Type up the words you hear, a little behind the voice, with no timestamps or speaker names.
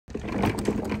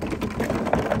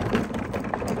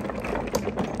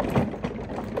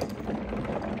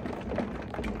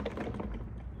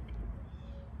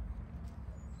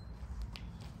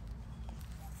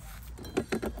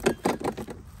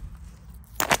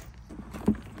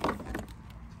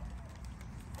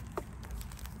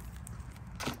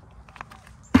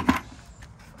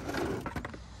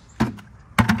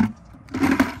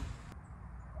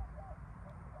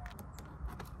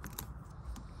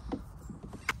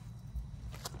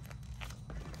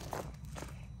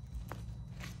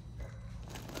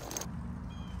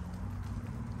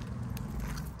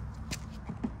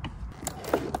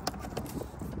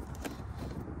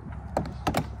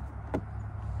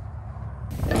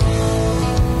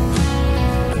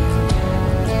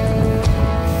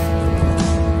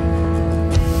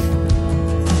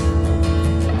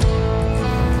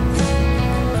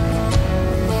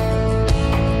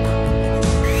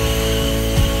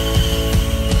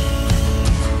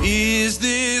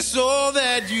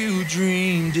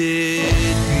dreamed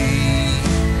it'd be.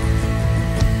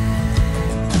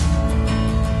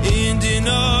 Ending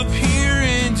up here,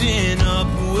 ending up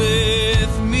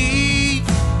with me.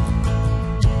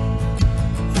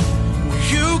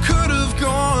 You could have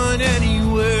gone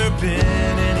anywhere,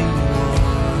 been anyone.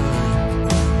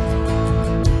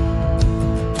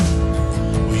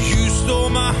 You stole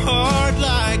my heart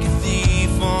like a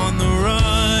thief on the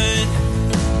run.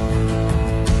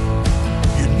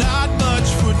 You're not much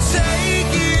for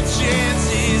taking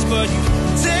chances, but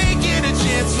you're taking a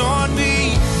chance on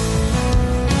me.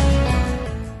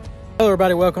 Hello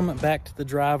everybody, welcome back to the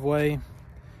driveway.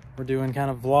 We're doing kind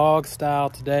of vlog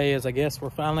style today, as I guess we're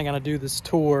finally going to do this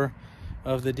tour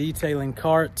of the detailing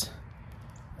cart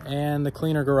and the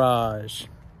cleaner garage.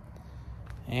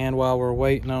 And while we're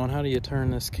waiting on, how do you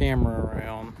turn this camera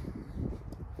around?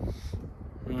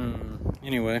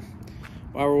 Anyway,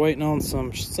 while we're waiting on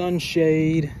some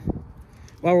shade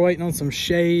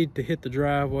to hit the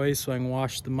driveway so I can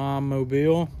wash the mom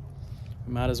mobile,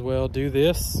 we might as well do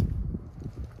this.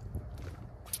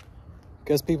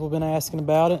 Because people have been asking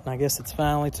about it, and I guess it's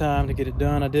finally time to get it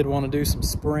done. I did want to do some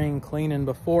spring cleaning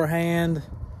beforehand,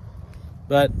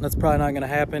 but that's probably not going to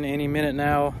happen any minute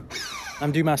now.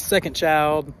 I'm due my second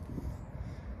child.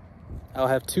 I'll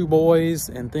have 2 boys,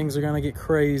 and things are going to get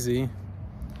crazy.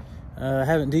 I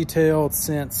haven't detailed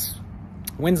since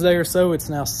Wednesday or so. It's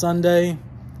now Sunday,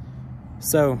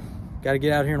 so got to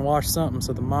get out here and wash something.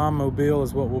 So the mom mobile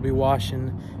is what we'll be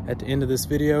washing at the end of this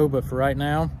video, but for right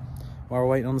now, while we're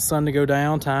waiting on the sun to go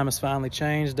down, time has finally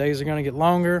changed. Days are gonna get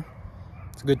longer.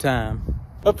 It's a good time.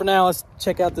 But for now, let's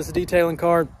check out this detailing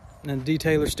cart and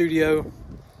detailer studio.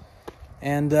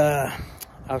 And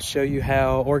I'll show you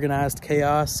how organized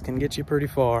chaos can get you pretty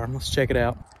far. Let's check it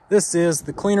out. This is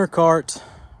the cleaner cart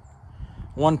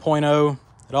 1.0.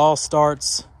 It all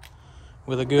starts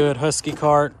with a good Husky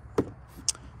cart.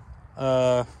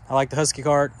 I like the Husky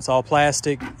cart. It's all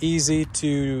plastic, easy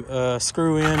to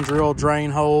screw in, drill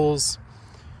drain holes.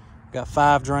 Got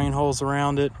 5 drain holes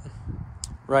around it.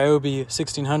 Ryobi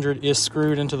 1600 is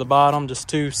screwed into the bottom, just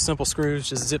 2 simple screws,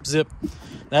 just zip zip.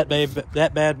 That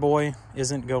bad boy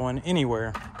isn't going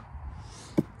anywhere.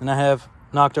 And I have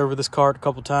knocked over this cart a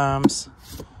couple times.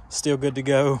 Still good to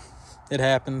go. It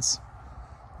happens.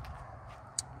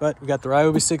 But we got the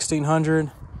Ryobi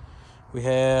 1600. We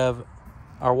have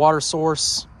our water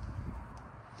source.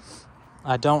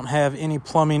 I don't have any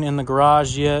plumbing in the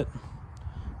garage yet,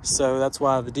 so that's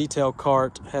why the detail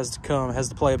cart has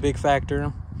to play a big factor,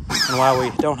 and why we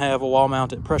don't have a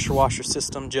wall-mounted pressure washer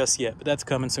system just yet, but that's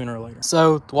coming sooner or later.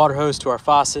 So the water hose to our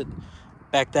faucet,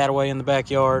 back that away in the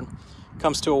backyard,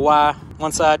 comes to a Y.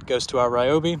 One side goes to our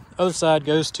Ryobi, other side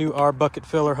goes to our bucket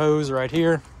filler hose right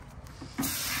here.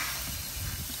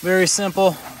 Very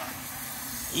simple,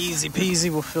 easy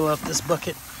peasy. We'll fill up this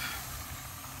bucket.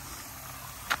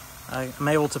 I'm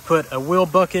able to put a wheel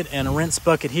bucket and a rinse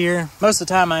bucket here. Most of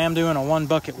the time I am doing a 1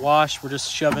 bucket wash. We're just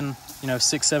shoving,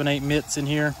 6, 7, 8 mitts in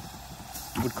here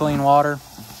with clean water.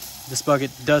 This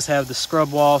bucket does have the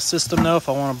scrub wall system though, if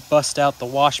I want to bust out the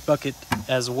wash bucket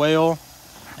as well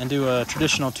and do a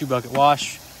traditional 2 bucket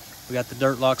wash. We got the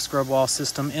dirt lock scrub wall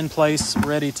system in place,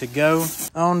 ready to go.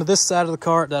 On this side of the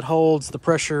cart that holds the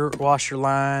pressure washer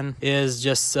line is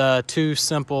just 2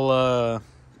 simple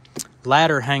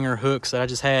ladder hanger hooks that I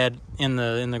just had in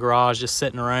the garage, just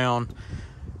sitting around.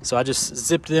 So I just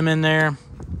zipped them in there.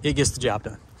 It gets the job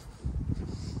done.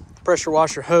 The pressure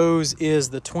washer hose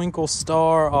is the Twinkle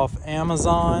Star off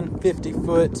Amazon,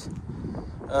 50-foot.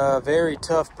 Very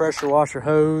tough pressure washer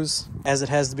hose, as it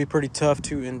has to be pretty tough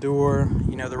to endure,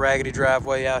 the raggedy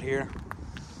driveway out here.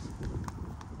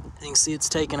 You can see it's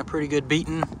taking a pretty good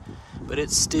beating, but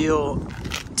it's still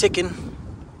ticking.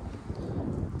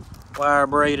 Wire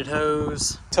braided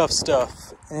hose, tough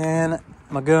stuff. And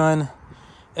my gun,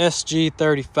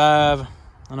 SG35.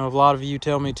 I know a lot of you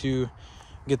tell me to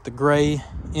get the gray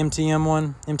MTM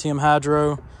one, MTM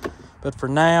Hydro, but for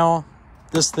now,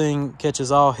 this thing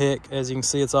catches all heck. As you can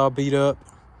see, it's all beat up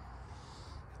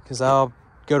because I'll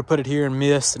go to put it here and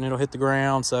miss and it'll hit the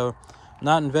ground. So I'm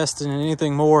not investing in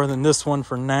anything more than this one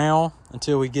for now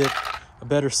until we get a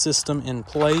better system in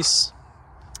place,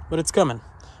 but it's coming.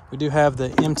 We do have the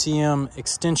MTM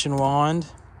extension wand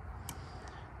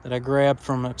that I grabbed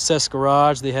from Obsessed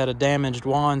Garage. They had a damaged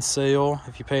wand sale.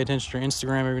 If you pay attention to your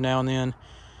Instagram every now and then,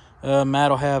 Matt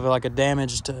will have like a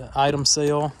damaged item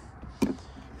sale.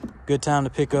 Good time to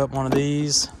pick up one of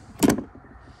these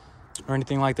or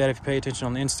anything like that if you pay attention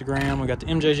on the Instagram. We got the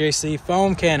MJJC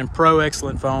foam cannon pro,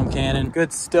 excellent foam cannon.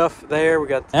 Good stuff there.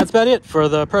 That's about it for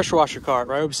the pressure washer cart,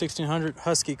 Ryobi 1600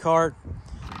 Husky cart.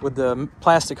 with the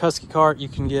plastic Husky cart, you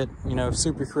can get, you know,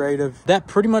 super creative. That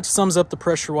pretty much sums up the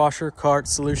pressure washer cart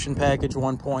solution package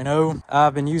 1.0.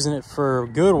 I've been using it for a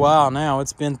good while now.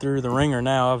 It's been through the ringer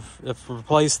now. I've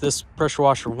replaced this pressure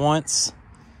washer once,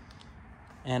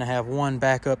 and I have one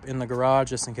backup in the garage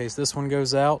just in case this one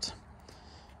goes out.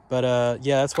 But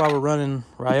yeah, that's why we're running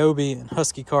Ryobi and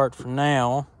Husky cart for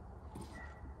now,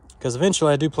 because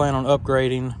eventually I do plan on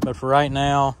upgrading. But for right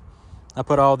now, I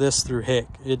put all this through Heck.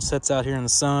 It sits out here in the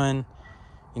sun.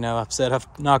 You know, I've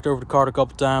knocked over the cart a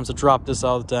couple times. I drop this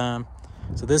all the time.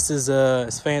 So this is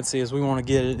as fancy as we want to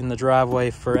get it in the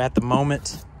driveway for at the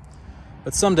moment.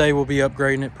 But someday we'll be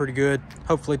upgrading it pretty good,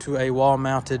 hopefully to a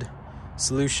wall-mounted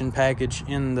solution package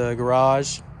in the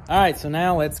garage. All right, so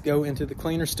now let's go into the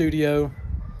cleaner studio.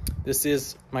 This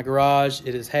is my garage.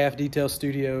 It is half detail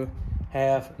studio,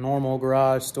 half normal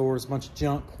garage. Stores a bunch of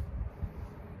junk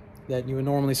that you would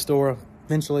normally store.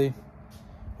 Eventually,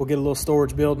 we'll get a little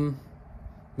storage building,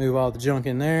 move all the junk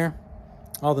in there,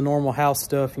 all the normal house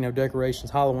stuff, you know,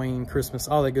 decorations, Halloween, Christmas,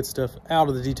 all that good stuff out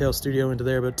of the detail studio into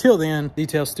there. But till then,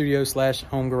 detail studio /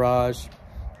 home garage.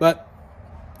 But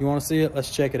you want to see it?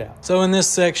 Let's check it out. So in this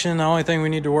section, the only thing we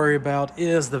need to worry about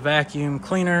is the vacuum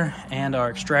cleaner and our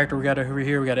extractor we got over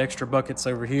here. We got extra buckets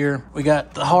over here. We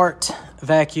got the Hart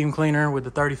vacuum cleaner with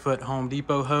the 30-foot Home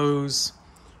Depot hose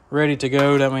ready to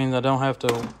go. That means I don't have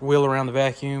to wheel around the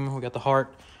vacuum. We got the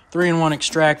Hart 3-in-1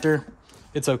 extractor.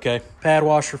 It's okay. Pad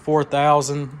washer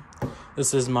 4000.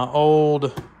 This is my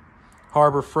old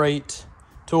Harbor Freight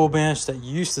tool bench that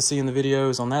you used to see in the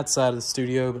videos on that side of the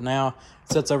studio, but now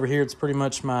it sits over here. It's pretty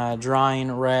much my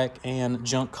drying rack and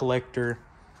junk collector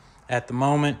at the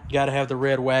moment. Got to have the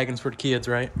red wagons for the kids,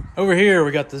 right? Over here,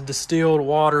 we got the distilled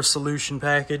water solution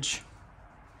package.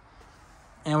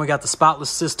 And we got the spotless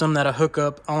system that I hook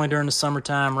up only during the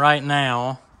summertime. Right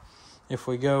now, if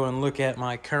we go and look at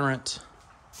my current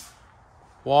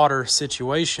water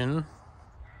situation,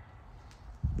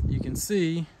 you can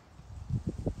see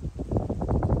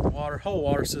the whole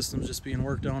water system is just being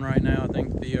worked on right now. I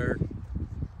think they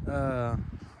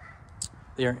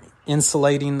are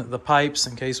insulating the pipes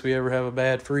in case we ever have a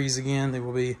bad freeze again. They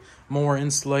will be more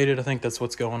insulated. I think that's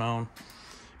what's going on.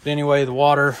 But anyway, the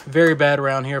water, very bad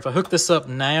around here. If I hook this up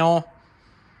now,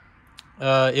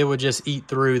 it would just eat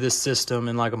through this system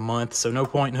in like a month. So no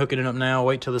point in hooking it up now.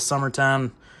 Wait till the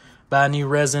summertime, buy new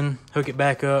resin, hook it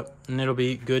back up, and it'll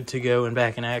be good to go and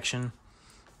back in action.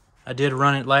 I did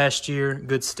run it last year.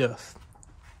 Good stuff.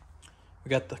 We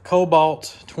got the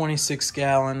Cobalt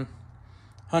 26-gallon,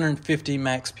 150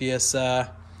 max PSI,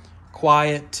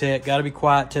 Quiet Tech. Got to be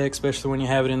Quiet Tech, especially when you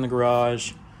have it in the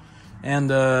garage.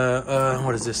 And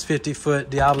what is this,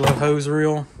 50-foot Diablo hose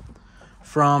reel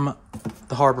from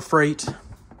the Harbor Freight.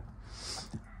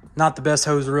 Not the best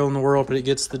hose reel in the world, but it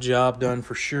gets the job done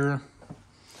for sure.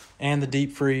 And the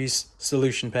deep freeze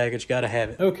solution package, got to have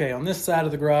it. Okay, on this side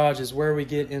of the garage is where we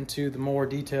get into the more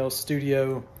detailed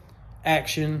studio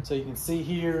action. So you can see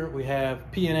here we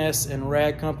have P&S and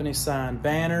Rag Company signed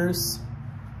banners.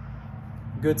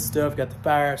 Good stuff. Got the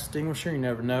fire extinguisher, you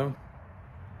never know.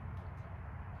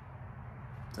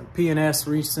 So P&S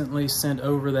recently sent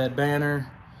over that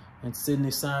banner, and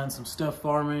Sydney signed some stuff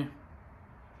for me.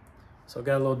 So I've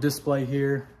got a little display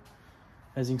here.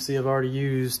 As you can see, I've already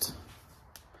used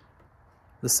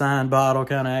the signed bottle,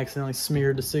 kind of accidentally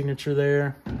smeared the signature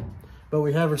there. But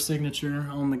we have her signature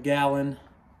on the gallon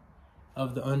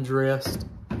of the undressed.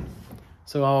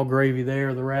 So all gravy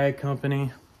there, the Rag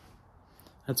Company.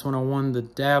 That's when I won the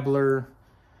Dabbler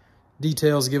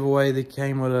Details giveaway that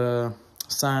came with a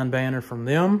signed banner from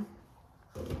them.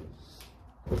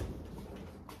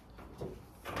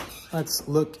 Let's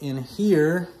look in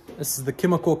here. This is the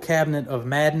Chemical Cabinet of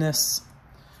Madness.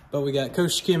 But we got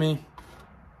Coach Kimmy,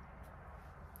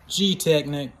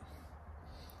 G-Technic,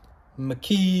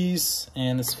 McKee's,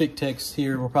 and the Spictex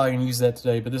here. We're probably going to use that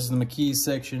today, but this is the McKee's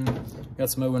section. Got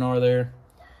some O&R there.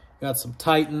 Got some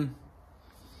Titan,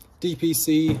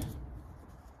 DPC,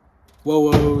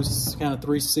 WOWOs, kind of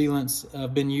 3 sealants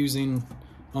I've been using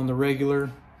on the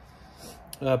regular.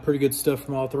 Pretty good stuff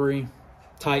from all 3.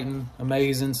 Titan,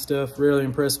 amazing stuff. Really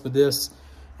impressed with this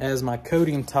as my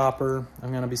coating topper. I'm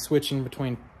going to be switching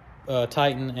between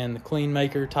Titan and the Clean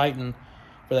Maker. Titan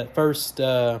for that first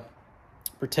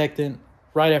protectant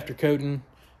right after coating.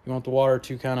 You want the water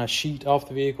to kind of sheet off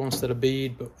the vehicle instead of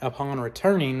bead, but upon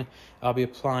returning, I'll be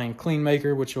applying Clean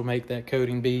Maker, which will make that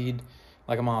coating bead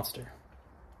like a monster.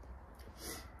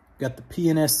 Got the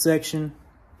P&S section.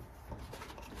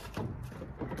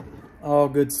 All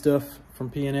good stuff from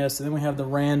P&S. And then we have the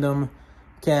random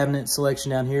cabinet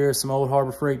selection down here. Some old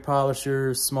Harbor Freight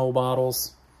polishers, some old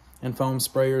bottles. and foam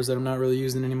sprayers that I'm not really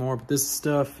using anymore. But this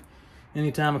stuff,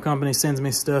 anytime a company sends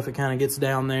me stuff, it kind of gets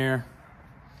down there,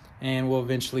 and we'll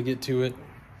eventually get to it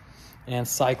and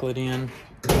cycle it in.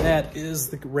 That is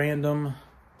the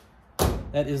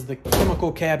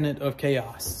chemical cabinet of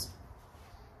chaos.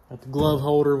 Got the glove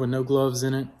holder with no gloves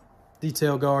in it.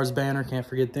 Detail guards banner, can't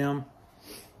forget them.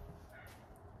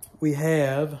 We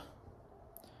have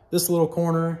this little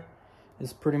corner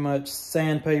is pretty much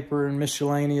sandpaper and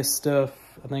miscellaneous stuff.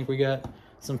 I think we got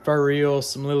some fur reels,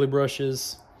 some lily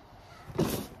brushes,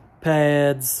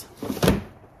 pads.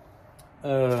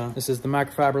 This is the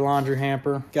microfiber laundry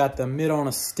hamper. Got the mid on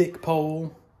a stick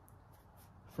pole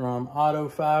from Auto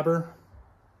Fiber.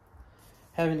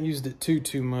 Haven't used it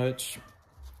too much,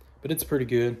 but it's pretty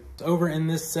good. Over in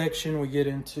this section, we get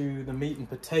into the meat and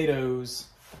potatoes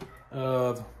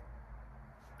of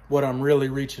what I'm really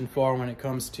reaching for when it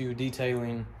comes to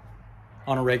detailing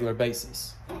on a regular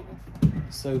basis.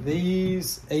 So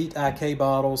these 8 IK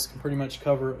bottles can pretty much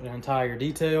cover an entire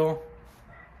detail.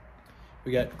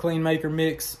 We got Clean Maker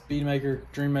Mix, Bead Maker,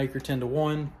 Dream Maker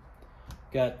 10-to-1.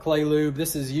 Got Clay Lube.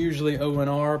 This is usually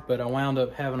O&R, but I wound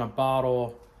up having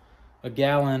a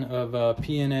gallon of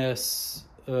PNS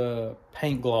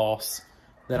paint gloss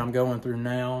that I'm going through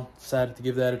now. Decided to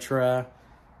give that a try.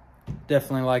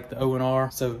 Definitely like the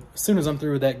O&R. So as soon as I'm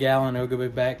through with that gallon, I'll go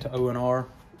back to O&R.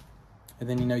 And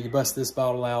then, you know, you bust this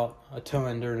bottle out a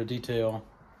ton during a detail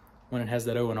when it has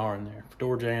that O&R in there. For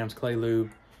door jams, Clay Lube,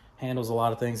 handles a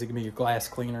lot of things. It can be your glass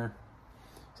cleaner.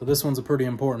 So this one's a pretty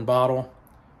important bottle.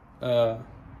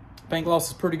 Paint gloss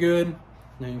is pretty good. You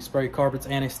know, you can spray carpets,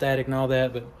 anti-static and all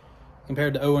that, but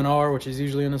compared to O&R, which is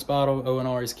usually in this bottle,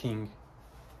 O&R is king.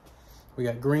 We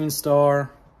got Green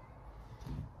Star.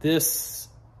 This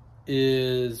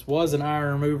was an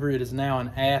iron remover. It is now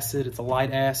an acid. It's a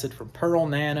light acid from Pearl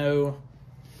Nano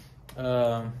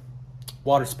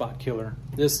water spot killer.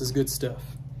 This is good stuff.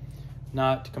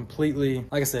 Not completely,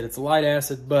 like I said, it's a light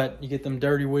acid, but you get them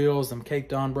dirty wheels, them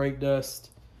caked on brake dust,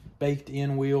 baked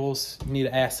in wheels. You need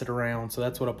acid around, so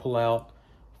that's what I pull out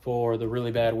for the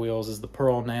really bad wheels is the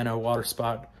Pearl Nano water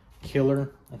spot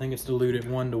killer. I think it's diluted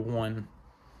 1-to-1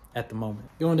 at the moment.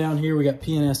 Going down here, we got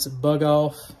PNS Bug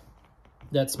Off.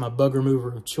 That's my bug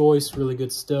remover of choice. Really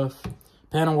good stuff.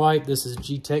 Panel wipe. This is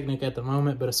G-Technic at the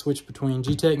moment, but I switch between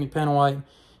G-Technic panel wipe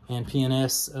and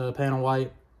PNS panel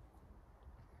wipe.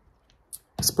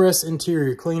 Express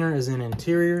Interior Cleaner is in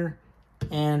interior.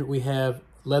 And we have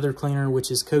leather cleaner, which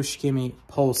is Koshikimi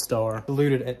Polestar.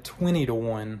 Diluted at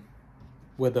 20-to-1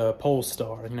 with a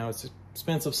Polestar. You know, it's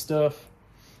expensive stuff.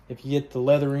 If you get the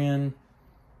leather in,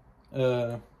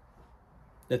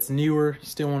 that's newer, you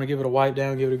still want to give it a wipe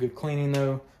down, give it a good cleaning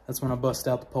though. That's when I bust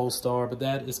out the Polestar, but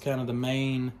that is kind of the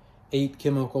main 8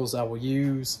 chemicals I will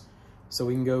use. So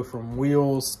we can go from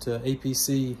wheels to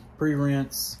APC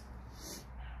pre-rinse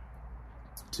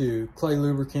to clay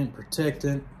lubricant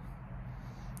protectant,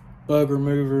 bug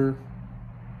remover,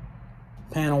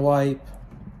 panel wipe,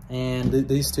 and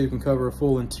these two can cover a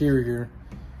full interior.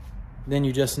 Then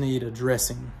you just need a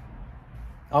dressing.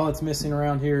 All it's missing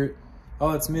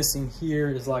here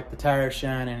is like the tire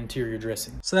shine and interior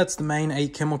dressing. So that's the main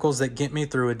 8 chemicals that get me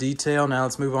through a detail. Now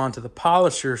let's move on to the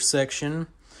polisher section.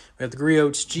 We have the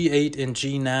Griots G8 and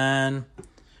G9.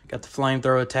 Got the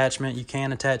flamethrower attachment. You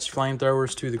can attach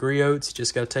flamethrowers to the Griots. You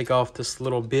just got to take off this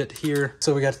little bit here.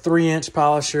 So we got 3-inch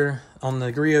polisher. On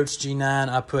the Griots G9,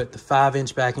 I put the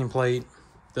 5-inch backing plate.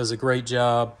 Does a great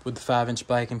job with the 5-inch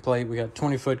backing plate. We got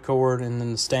 20-foot cord and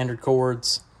then the standard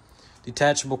cords.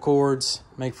 Detachable cords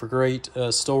make for great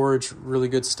storage. Really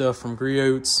good stuff from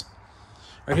Griots.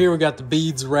 Right here we got the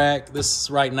beads rack. This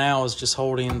right now is just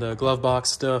holding the glove box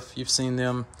stuff. You've seen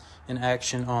them in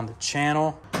action on the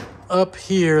channel. Up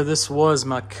here, this was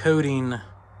my coating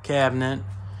cabinet.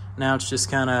 Now it's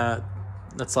just kind of,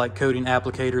 that's like coating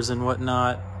applicators and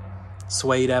whatnot.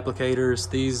 Suede applicators.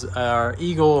 These are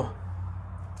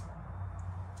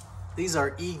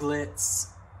Eaglets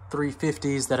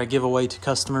 350s that I give away to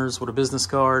customers with a business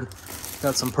card.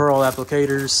 Got some Pearl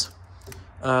applicators.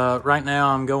 Right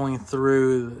now I'm going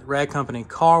through Rag Company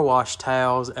car wash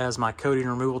towels as my coating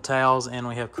removal towels, and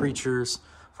we have Creatures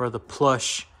for the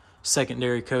plush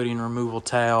secondary coating removal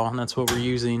towel, and that's what we're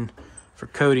using for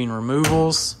coating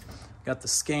removals. Got the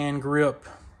Scan Grip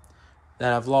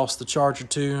that I've lost the charger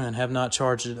to and have not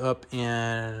charged it up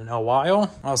in a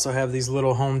while. Also have these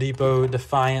little Home Depot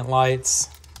Defiant lights.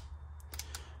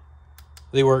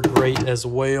 They work great as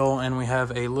well, and we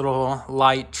have a little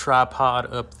light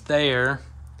tripod up there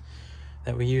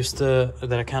that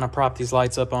I kind of prop these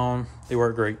lights up on. They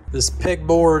work great. This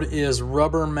pegboard is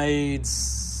Rubbermaid's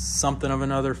something of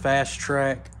another Fast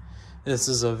Track. This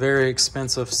is a very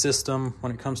expensive system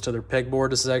when it comes to their pegboard.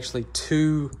 This is actually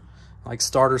 2 like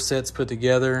starter sets put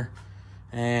together,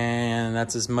 and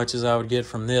that's as much as I would get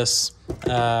from this.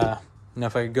 Now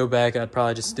if I could go back, I'd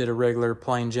probably just did a regular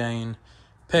plain Jane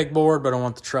pegboard, but I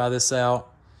want to try this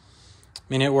out. I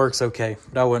mean, it works okay,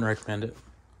 but I wouldn't recommend it.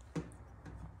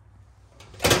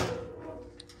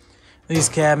 These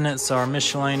cabinets are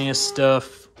miscellaneous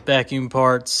stuff, vacuum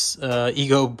parts,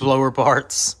 ego blower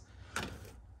parts,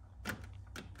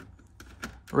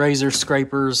 razor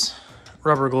scrapers,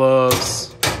 rubber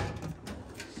gloves,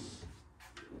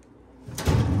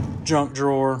 junk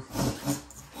drawer.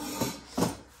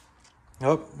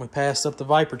 Oh, we passed up the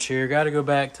Viper chair. Got to go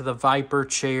back to the Viper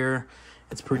chair.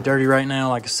 It's pretty dirty right now.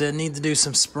 Like I said, need to do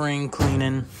some spring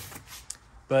cleaning.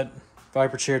 But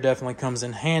Viper chair definitely comes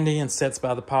in handy and sets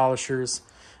by the polishers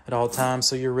at all times,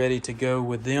 so you're ready to go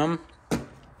with them.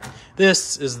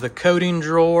 This is the coating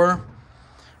drawer,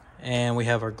 and we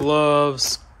have our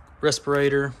gloves,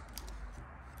 respirator,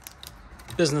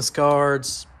 business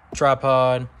cards,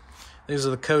 tripod. These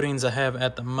are the coatings I have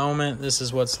at the moment. This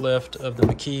is what's left of the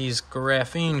McKee's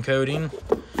graphene coating.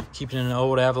 Keep it in an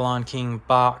old Avalon King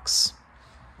box.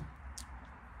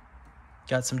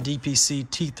 Got some DPC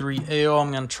T3L.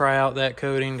 I'm going to try out that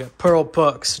coating. Got Pearl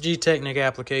Pucks, G-Technic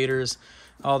applicators,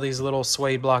 all these little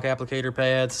suede block applicator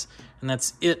pads. And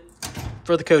that's it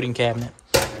for the coating cabinet.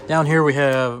 Down here we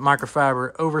have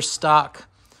microfiber overstock,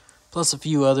 plus a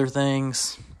few other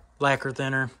things. Lacquer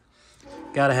thinner.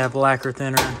 Got to have lacquer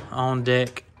thinner on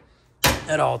deck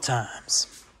at all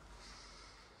times.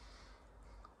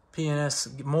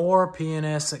 More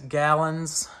PNS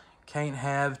gallons. Can't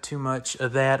have too much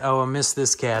of that. Oh, I missed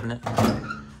this cabinet.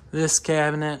 This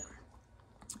cabinet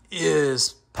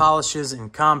is polishes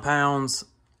and compounds,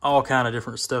 all kind of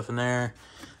different stuff in there.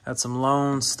 Got some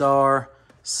Lone Star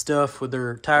stuff with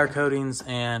their tire coatings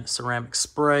and ceramic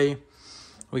spray.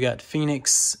 We got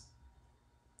Phoenix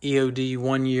EOD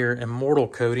 1-year Immortal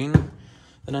coating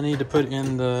that I need to put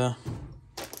in the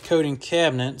coating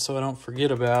cabinet so I don't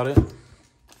forget about it.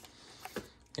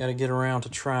 Got to get around to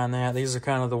trying that. These are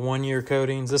kind of the 1-year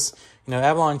coatings. This, you know,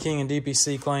 Avalon King and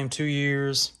DPC claim 2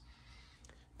 years,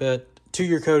 but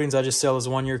 2-year coatings I just sell as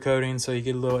 1-year coatings, so you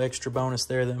get a little extra bonus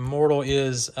there. The Immortal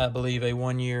is, I believe, a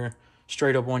 1-year,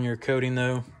 straight up 1-year coating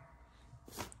though.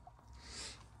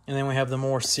 And then we have the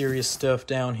more serious stuff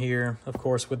down here, of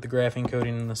course, with the graphene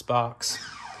coating in this box.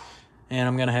 And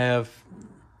I'm going to have,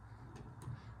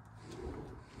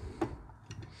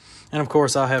 and of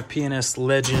course, I'll have PNS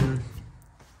Legend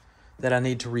that I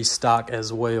need to restock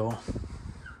as well.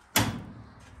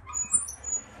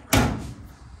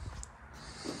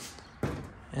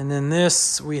 And then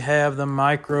this, we have the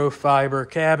microfiber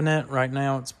cabinet. Right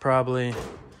now it's probably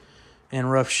in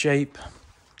rough shape,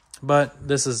 but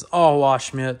this is all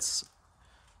wash mitts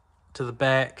to the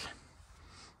back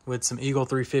with some Eagle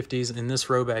 350s in this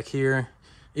row back here.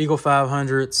 Eagle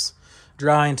 500s,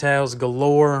 drying towels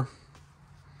galore,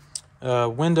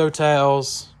 window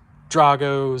towels,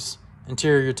 Dragos,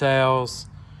 interior towels,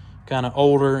 kind of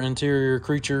older interior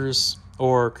creatures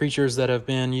or creatures that have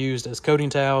been used as coating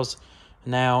towels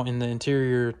now in the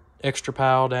interior extra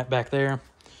pile back there.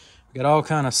 We got all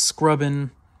kind of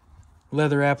scrubbing,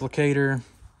 leather applicator,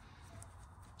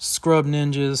 scrub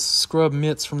ninjas, scrub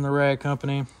mitts from the rag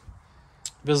company,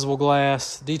 visible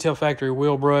glass, Detail Factory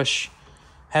wheel brush.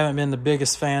 Haven't been the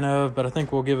biggest fan of, but I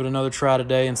think we'll give it another try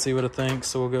today and see what it thinks.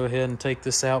 So we'll go ahead and take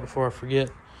this out before I forget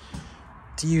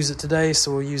to use it today,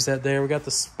 so we'll use that there. We got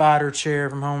the Spider chair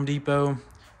from Home Depot,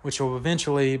 which will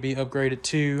eventually be upgraded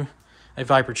to a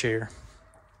Viper chair.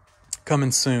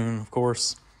 Coming soon, of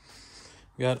course.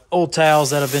 We got old towels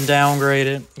that have been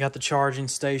downgraded. Got the charging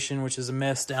station, which is a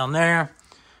mess down there.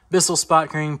 Bissell Spot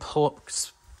Clean Pro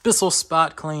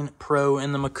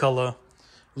and the McCullough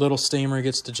little steamer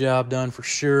gets the job done for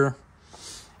sure.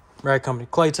 Rag Company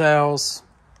clay towels,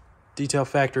 Detail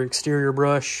Factory exterior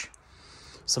brush,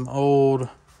 some old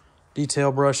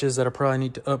detail brushes that I probably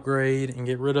need to upgrade and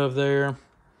get rid of there.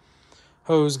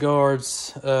 Hose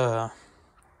guards,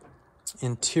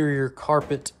 interior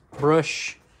carpet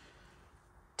brush,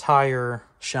 tire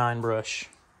shine brush.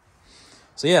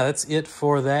 So yeah, that's it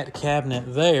for that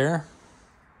cabinet there.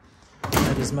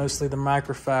 That is mostly the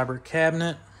microfiber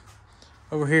cabinet.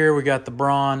 Over here we got the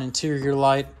Braun interior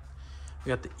light. We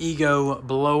got the Ego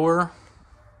blower.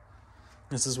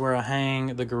 This is where I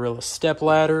hang the Gorilla step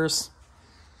ladders.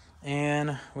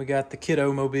 And we got the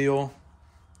Kiddo mobile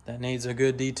that needs a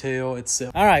good detail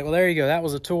itself. All right, well, there you go. That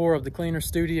was a tour of the Cleaner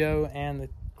Studio and the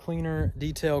Cleaner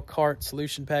Detail Cart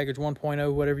Solution Package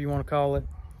 1.0, whatever you want to call it.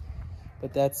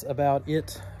 But that's about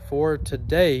it for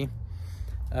today.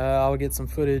 I'll get some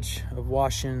footage of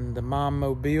washing the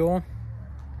Mom-mobile.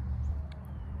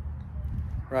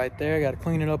 Right there, got to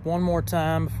clean it up one more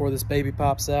time before this baby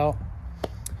pops out.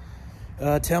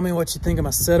 Tell me what you think of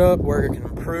my setup, where it can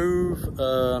improve.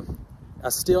 I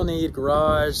still need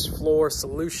garage floor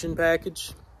solution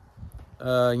package.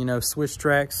 You know, switch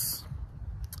tracks,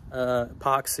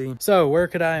 epoxy. So where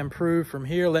could I improve from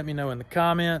here? Let me know in the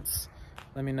comments.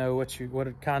 Let me know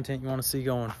what content you want to see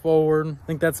going forward. I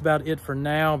think that's about it for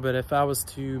now, but if I was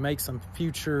to make some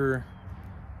future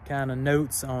kind of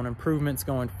notes on improvements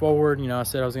going forward, you know, I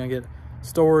said I was going to get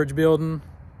storage building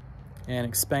and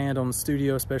expand on the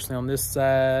studio, especially on this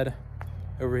side.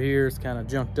 Over here it's kind of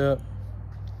junked up,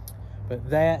 but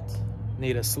that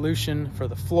need a solution for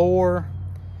the floor.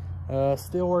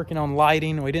 Still working on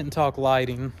lighting. We didn't talk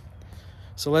lighting,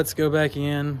 so let's go back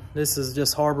in. This is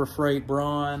just Harbor Freight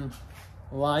Braun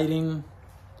lighting.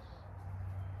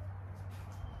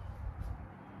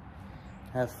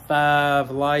 Have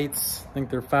 5 lights. I think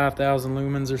they're 5,000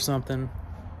 lumens or something.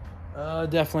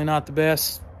 Definitely not the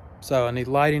best, so I need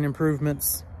lighting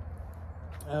improvements.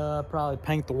 Probably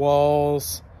paint the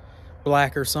walls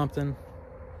black or something.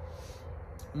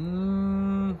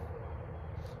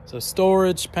 So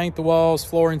storage, paint the walls,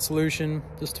 flooring solution.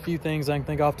 Just a few things I can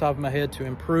think off the top of my head to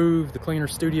improve the cleaner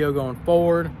studio going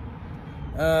forward.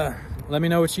 Let me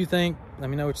know what you think. Let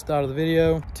me know what you thought of the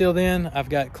video. Till then, I've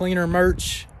got cleaner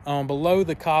merch on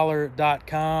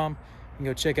belowthecollar.com. You can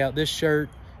go check out this shirt.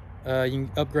 You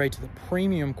can upgrade to the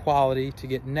premium quality to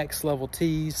get next level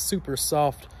tees, super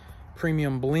soft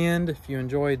premium blend. If you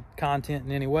enjoyed content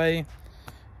in any way,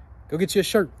 go get you a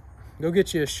shirt. Go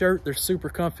get you a shirt. They're super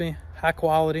comfy, high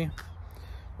quality.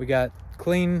 We got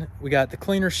the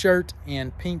cleaner shirt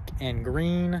in pink and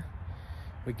green.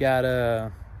 We got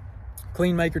a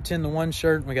Clean Maker 10-to-1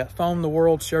 shirt. We got Foam the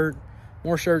World shirt.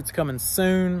 More shirts coming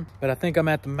soon, but I think I'm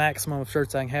at the maximum of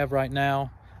shirts I can have right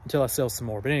now until I sell some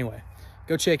more. But anyway,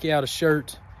 go check you out a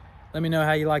shirt. Let me know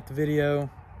how you like the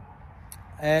video.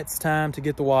 It's time to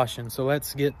get the washing, so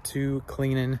let's get to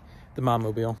cleaning the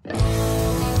Mom-mobile.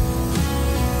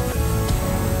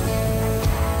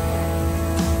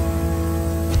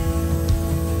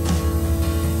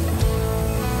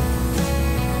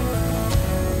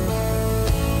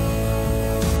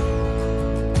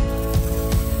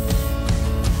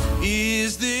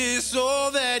 Is this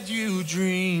all that you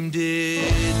dreamed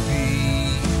it'd be?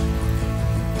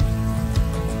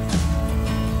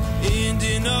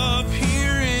 Ending up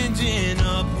here, ending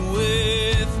up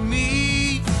with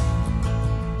me.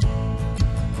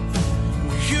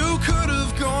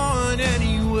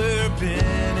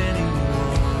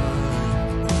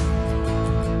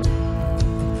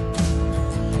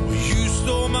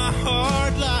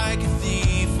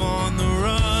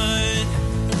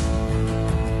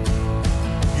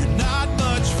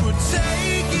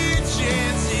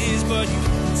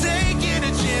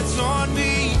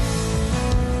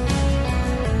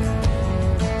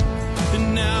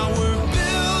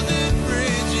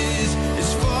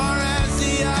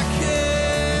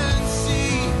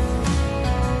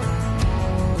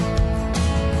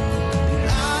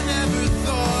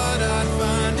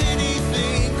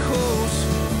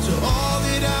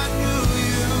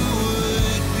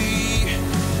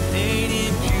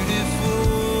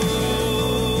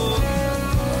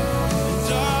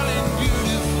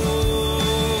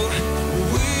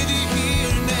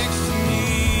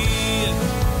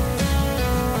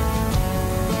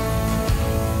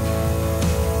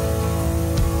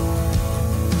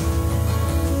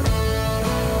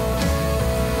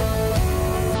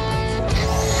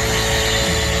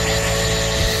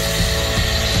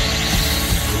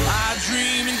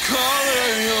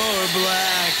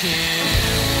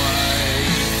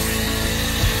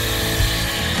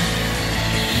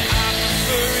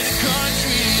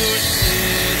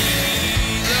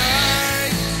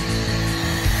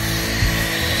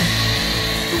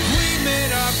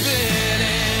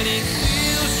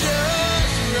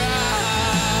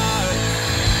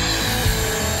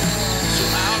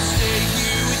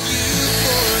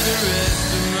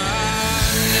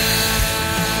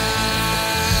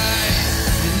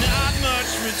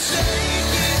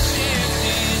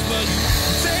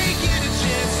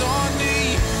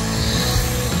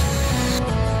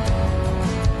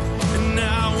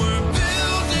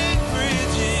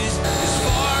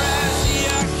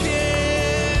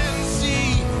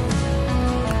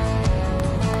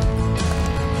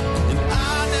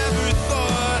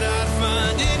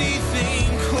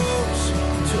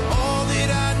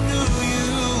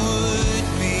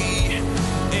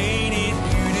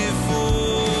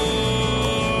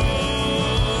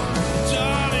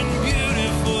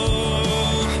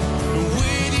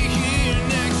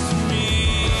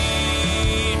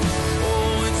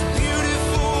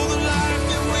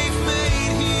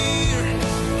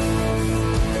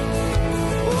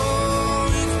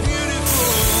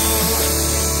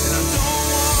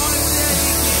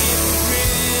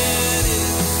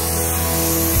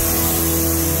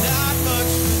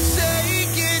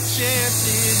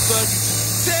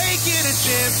 taking a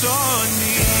chance on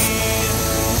me.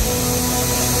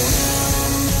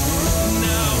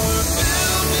 Now we're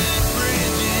building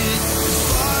bridges as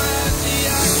far as the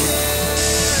eye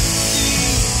can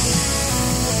see.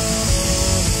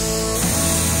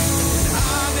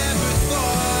 I never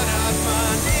thought I'd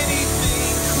find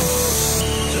anything close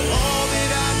to all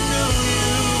that I knew you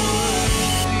would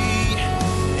see.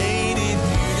 Ain't it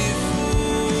beautiful?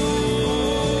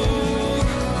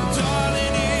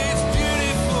 Darling, it's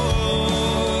beautiful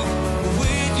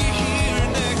with you here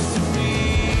next to me.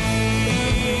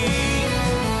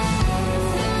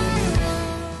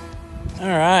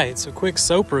 All right, so quick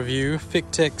soap review.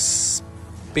 Fictech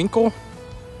Spinkle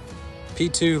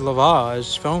P2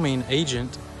 Lavage Foaming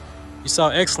Agent. You saw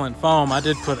excellent foam. I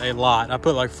did put a lot. I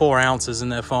put like 4 ounces in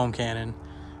that foam cannon,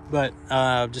 but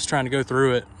just trying to go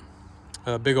through it.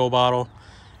 A big old bottle.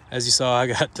 As you saw, I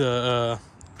got the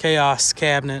Chaos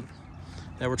cabinet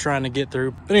that we're trying to get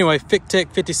through. But anyway,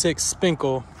 Fictech 56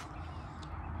 Spinkle.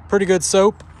 Pretty good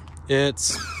soap. I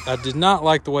did not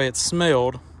like the way it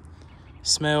smelled.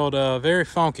 Smelled very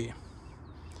funky.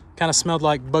 Kind of smelled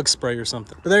like bug spray or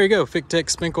something. But there you go,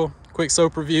 Fictech Spinkle. Quick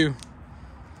soap review.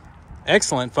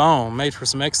 Excellent foam, made for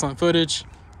some excellent footage.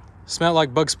 Smelled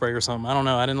like bug spray or something. I don't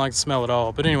know, I didn't like the smell at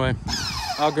all. But anyway,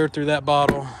 I'll go through that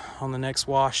bottle on the next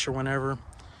wash or whenever.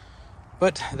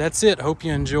 But that's it. Hope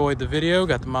you enjoyed the video.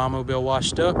 Got the Momobile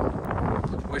washed up.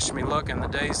 Wish me luck in the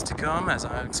days to come as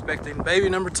I'm expecting baby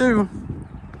number 2.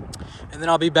 And then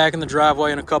I'll be back in the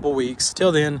driveway in a couple weeks.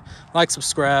 Till then, like,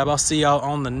 subscribe. I'll see y'all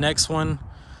on the next one.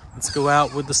 Let's go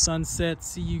out with the sunset.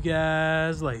 See you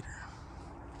guys later.